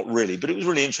not really, but it was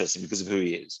really interesting because of who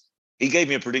he is. He gave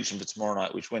me a prediction for tomorrow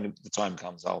night, which when the time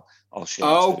comes, I'll share.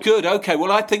 Oh, good. Okay.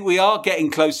 Well, I think we are getting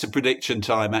close to prediction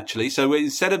time, actually. So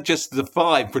instead of just the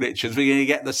 5 predictions, we're going to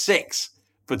get the 6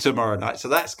 for tomorrow night. So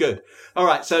that's good. All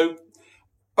right.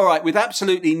 With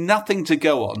absolutely nothing to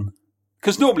go on,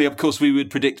 because normally, of course, we would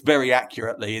predict very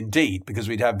accurately indeed, because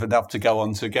we'd have enough to go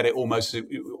on to get it almost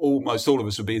all of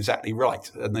us would be exactly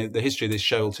right. And the history of this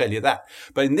show will tell you that.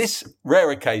 But in this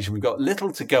rare occasion, we've got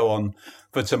little to go on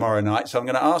for tomorrow night. So I'm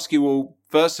going to ask you all,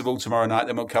 first of all, tomorrow night,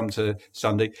 then we'll come to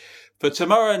Sunday. For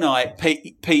tomorrow night,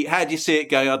 Pete, how do you see it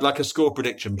going? I'd like a score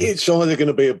prediction. It's either going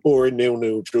to be a boring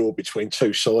 0-0 draw between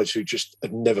two sides who just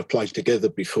have never played together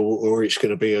before, or it's going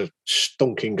to be a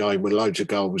stonking game with loads of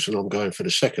goals, and I'm going for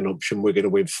the second option. We're going to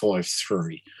win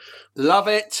 5-3. Love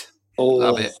it.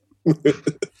 Love it.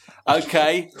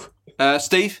 Okay.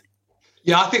 Steve?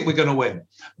 Yeah, I think we're going to win.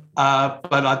 But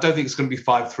I don't think it's going to be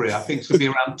 5-3. I think it's going to be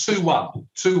around 2-1.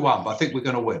 2-1, but I think we're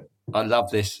going to win. I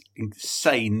love this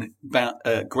insane,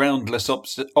 groundless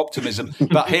optimism.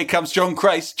 But here comes John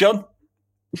Crace. John?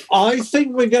 I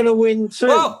think we're going to win too.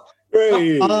 Oh.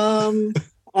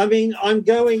 I mean, I'm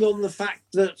going on the fact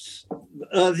that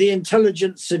the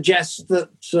intelligence suggests that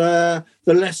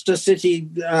the Leicester City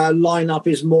lineup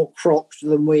is more crocked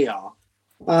than we are.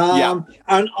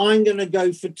 And I'm going to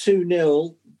go for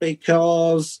 2-0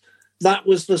 because that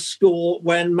was the score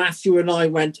when Matthew and I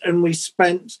went and we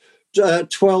spent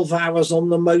 12 hours on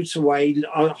the motorway,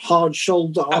 hard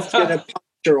shoulder off to get a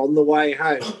puncture on the way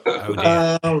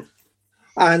home.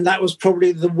 And that was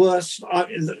probably the worst,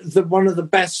 one of the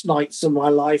best nights of my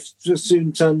life,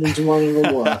 soon turned into one of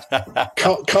the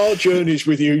worst. Car journeys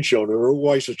with you, John, are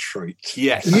always a treat.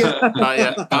 Yes.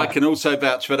 I can also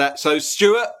vouch for that. So,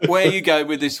 Stuart, where you go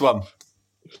with this one?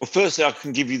 Well, firstly, I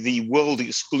can give you the world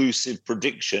exclusive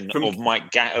prediction of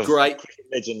Mike Gatting, great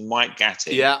legend Mike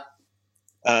Gatting. Yeah.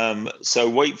 So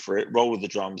wait for it. Roll with the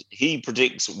drums. He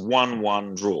predicts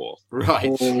 1-1 draw.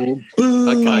 Right.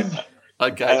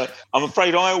 Okay. I'm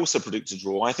afraid I also predict a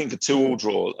draw. I think a 2-2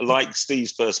 draw, like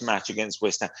Steve's first match against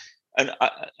West Ham.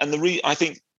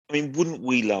 Wouldn't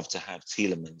we love to have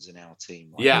Tielemans in our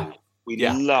team? Yeah. We'd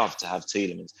love to have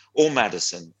Tielemans or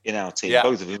Madison in our team. Yeah.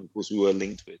 Both of whom, of course, we were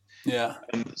linked with. Yeah.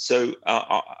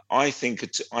 I think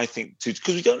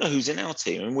because we don't know who's in our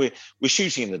team, and we're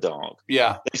shooting in the dark.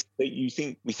 Yeah. We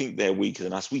think they're weaker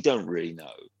than us. We don't really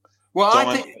know. Well,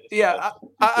 so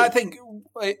I think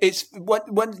it's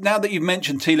now that you've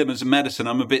mentioned Tielemans and Maddison,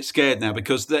 I'm a bit scared now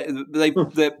because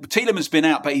Tielemans been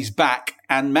out, but he's back,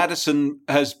 and Maddison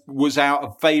was out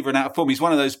of favour and out of form. He's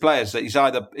one of those players that he's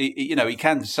either he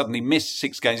can suddenly miss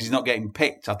 6 games, he's not getting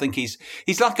picked. I think he's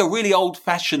like a really old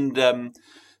fashioned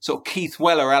sort of Keith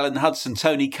Weller, Alan Hudson,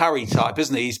 Tony Curry type,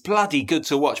 isn't he? He's bloody good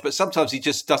to watch, but sometimes he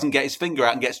just doesn't get his finger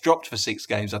out and gets dropped for 6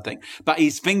 games, I think. But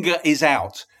his finger is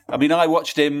out. I mean, I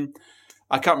watched him,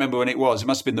 I can't remember when it was. It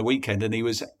must have been the weekend, and he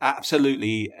was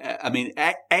absolutely,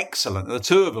 excellent. The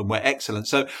two of them were excellent.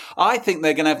 So I think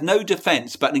they're going to have no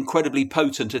defence, but an incredibly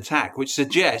potent attack, which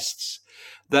suggests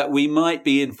that we might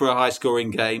be in for a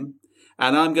high-scoring game.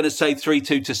 And I'm going to say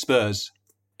 3-2 to Spurs.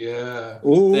 Yeah.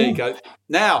 Ooh. There you go.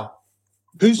 Now,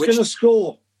 who's going to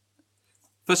score?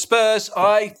 For Spurs,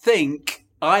 I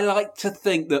like to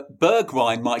think that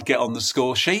Bergwijn might get on the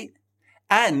score sheet,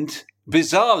 and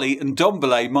bizarrely,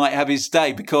 Ndombele might have his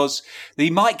day because he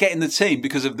might get in the team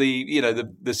because of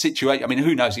the situation. I mean,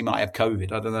 who knows? He might have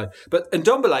COVID. I don't know. But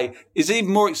Ndombele is an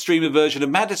even more extreme version of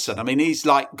Maddison. I mean, he's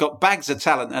got bags of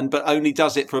talent, but only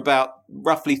does it for about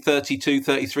roughly 32,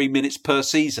 33 minutes per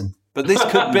season. But this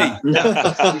could be.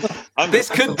 This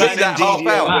could be that half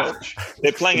hour.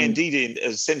 They're playing Ndidi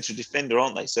as central defender,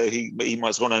 aren't they? So he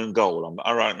might score an own goal.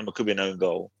 All right, it could be an own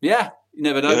goal. Yeah, you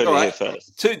never know. All right,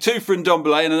 two for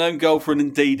Ndombele and an own goal for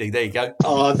an Ndidi. There you go.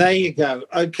 Oh, there you go.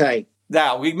 Okay.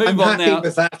 Now we move I'm on. happy now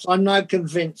with that. I'm now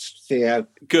convinced, Theo.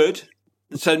 Good.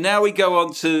 So now we go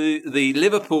on to the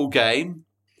Liverpool game.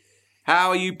 How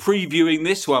are you previewing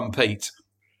this one, Pete?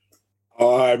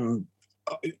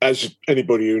 As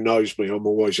anybody who knows me, I'm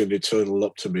always an eternal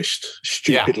optimist,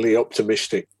 stupidly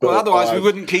optimistic. But well, otherwise we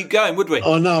wouldn't keep going, would we?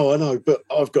 I know, but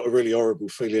I've got a really horrible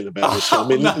feeling about this. I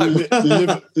mean,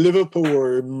 Liverpool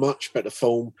are in much better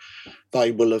form.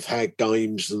 They will have had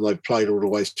games and they've played all the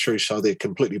way through, so they're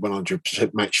completely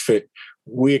 100% match fit.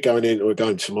 We're going into a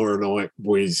game tomorrow night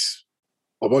with,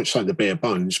 I won't say the bare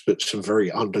bones, but some very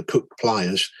undercooked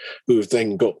players who have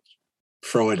then got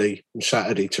Friday and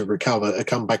Saturday to recover and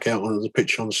come back out onto the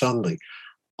pitch on Sunday.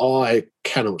 I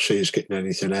cannot see us getting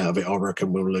anything out of it. I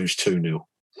reckon we'll lose 2-0.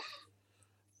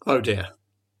 Oh dear.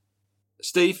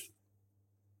 Steve?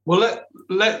 Well,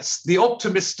 let's. The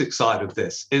optimistic side of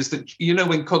this is that,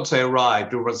 when Conte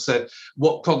arrived, everyone said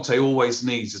what Conte always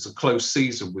needs is a close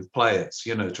season with players,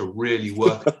 to really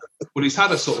work. Well, he's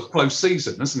had a sort of close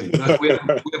season, hasn't he? We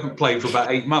haven't played for about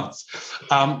 8 months.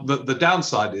 The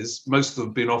downside is most of them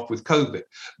have been off with COVID.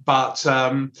 But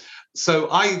so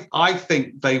I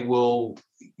think they will.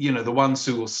 The ones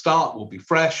who will start will be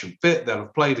fresh and fit. They'll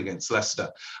have played against Leicester.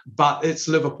 But it's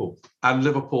Liverpool. And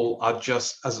Liverpool are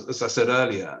just, as I said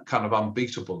earlier, kind of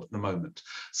unbeatable at the moment.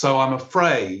 So I'm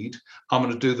afraid I'm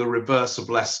going to do the reverse of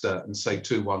Leicester and say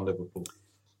 2-1 Liverpool.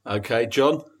 Okay,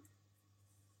 John?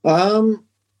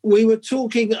 We were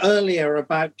talking earlier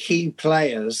about key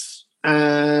players.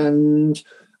 And,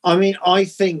 I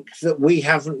think that we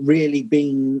haven't really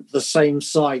been the same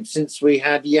side since we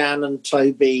had Jan and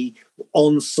Toby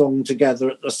on song together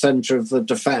at the centre of the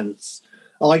defence.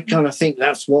 I kind of think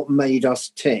that's what made us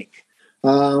tick.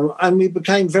 And we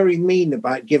became very mean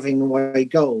about giving away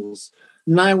goals.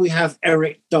 Now we have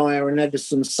Eric Dyer and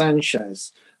Edison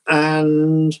Sanchez.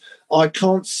 And I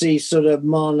can't see sort of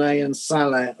Mane and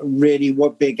Salah really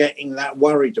would be getting that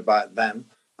worried about them.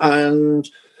 And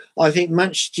I think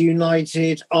Manchester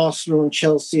United, Arsenal and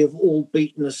Chelsea have all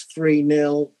beaten us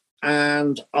 3-0.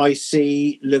 And I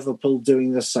see Liverpool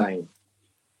doing the same.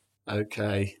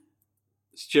 Okay.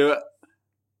 Stuart?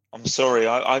 I'm sorry,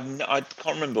 I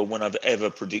can't remember when I've ever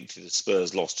predicted a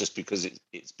Spurs loss just because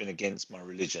it's been against my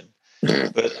religion.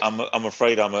 But I'm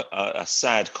afraid I'm a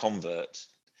sad convert.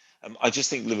 I just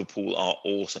think Liverpool are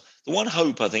awesome. The one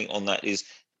hope I think on that is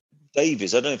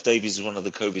Davies. I don't know if Davies is one of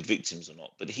the COVID victims or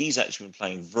not, but he's actually been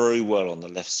playing very well on the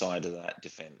left side of that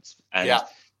defence. And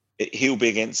he'll be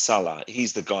against Salah.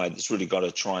 He's the guy that's really got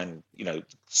to try and,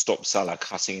 stop Salah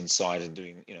cutting inside and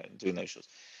doing those shots.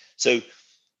 So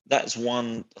that's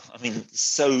one. I mean,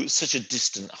 such a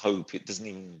distant hope. It doesn't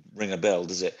even ring a bell,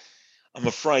 does it? I'm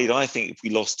afraid. I think if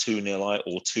we lost 2-0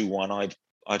 or 2-1,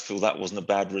 I'd feel that wasn't a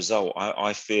bad result.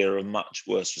 I fear a much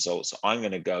worse result. So I'm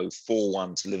going to go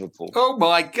 4-1 to Liverpool. Oh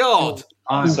my God!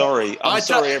 I'm sorry,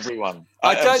 everyone.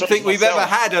 I don't think we've ever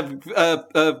had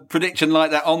a prediction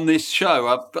like that on this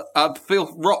show. I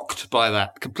feel rocked by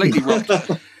that. Completely rocked.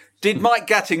 Did Mike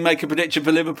Gatting make a prediction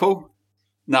for Liverpool?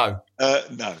 No.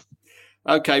 No.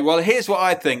 Okay, well, here's what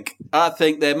I think. I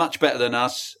think they're much better than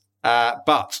us,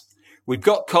 but we've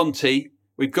got Conte,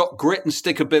 we've got grit and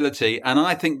stickability, and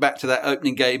I think back to that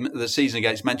opening game of the season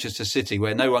against Manchester City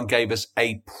where no one gave us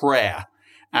a prayer,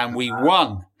 and we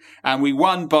won. And we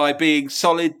won by being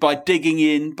solid, by digging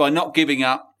in, by not giving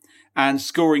up, and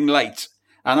scoring late.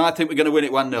 And I think we're going to win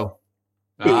it 1-0.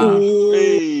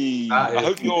 I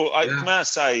hope can I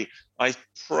say, I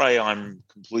pray I'm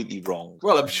completely wrong.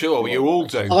 Well, I'm sure you all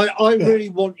do. I really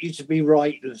want you to be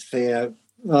right, Theo.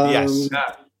 Yes.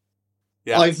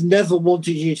 Yeah. I've never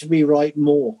wanted you to be right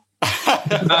more.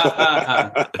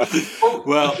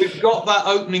 Well, we've got that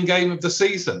opening game of the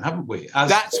season, haven't we?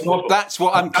 That's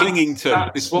what I'm clinging to.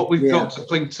 That's what we've got to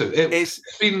cling to. It's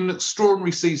been an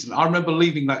extraordinary season. I remember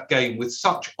leaving that game with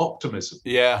such optimism.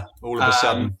 Yeah, all of a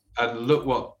sudden. And look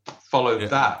what followed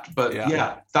that. But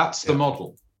that's the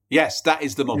model. Yes, that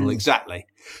is the model, exactly.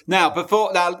 Now,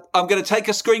 I'm going to take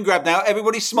a screen grab now.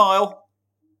 Everybody smile.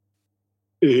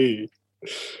 There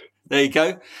you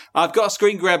go. I've got a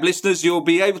screen grab, listeners. You'll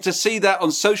be able to see that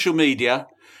on social media.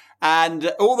 And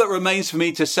all that remains for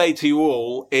me to say to you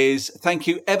all is thank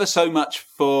you ever so much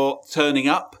for turning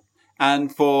up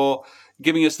and for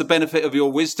giving us the benefit of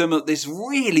your wisdom at this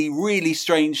really, really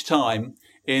strange time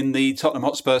in the Tottenham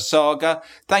Hotspur saga.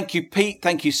 Thank you, Pete.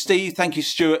 Thank you, Steve. Thank you,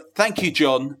 Stuart. Thank you,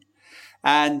 John.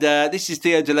 And this is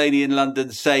Theo Delaney in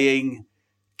London saying,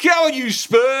 come on, you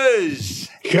Spurs!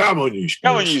 Come on, you Spurs!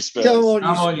 Come on, you Spurs! Come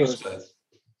on, you Spurs!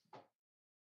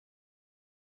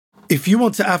 If you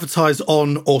want to advertise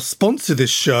on or sponsor this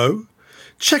show,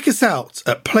 check us out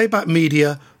at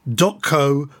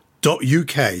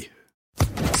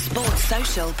playbackmedia.co.uk. Sports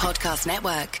Social Podcast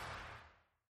Network.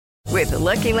 With the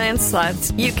Lucky Land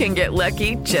Slots, you can get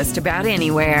lucky just about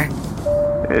anywhere.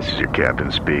 This is your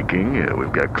captain speaking.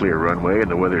 We've got clear runway and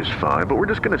the weather's fine, but we're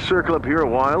just going to circle up here a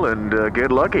while and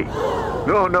get lucky.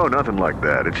 No, nothing like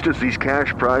that. It's just these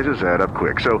cash prizes add up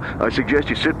quick. So I suggest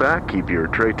you sit back, keep your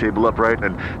tray table upright,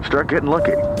 and start getting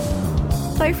lucky.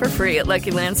 Play for free at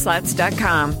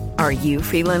LuckyLandSlots.com. Are you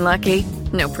feeling lucky?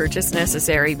 No purchase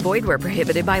necessary. Void where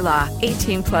prohibited by law.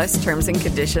 18+ terms and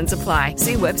conditions apply.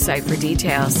 See website for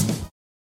details.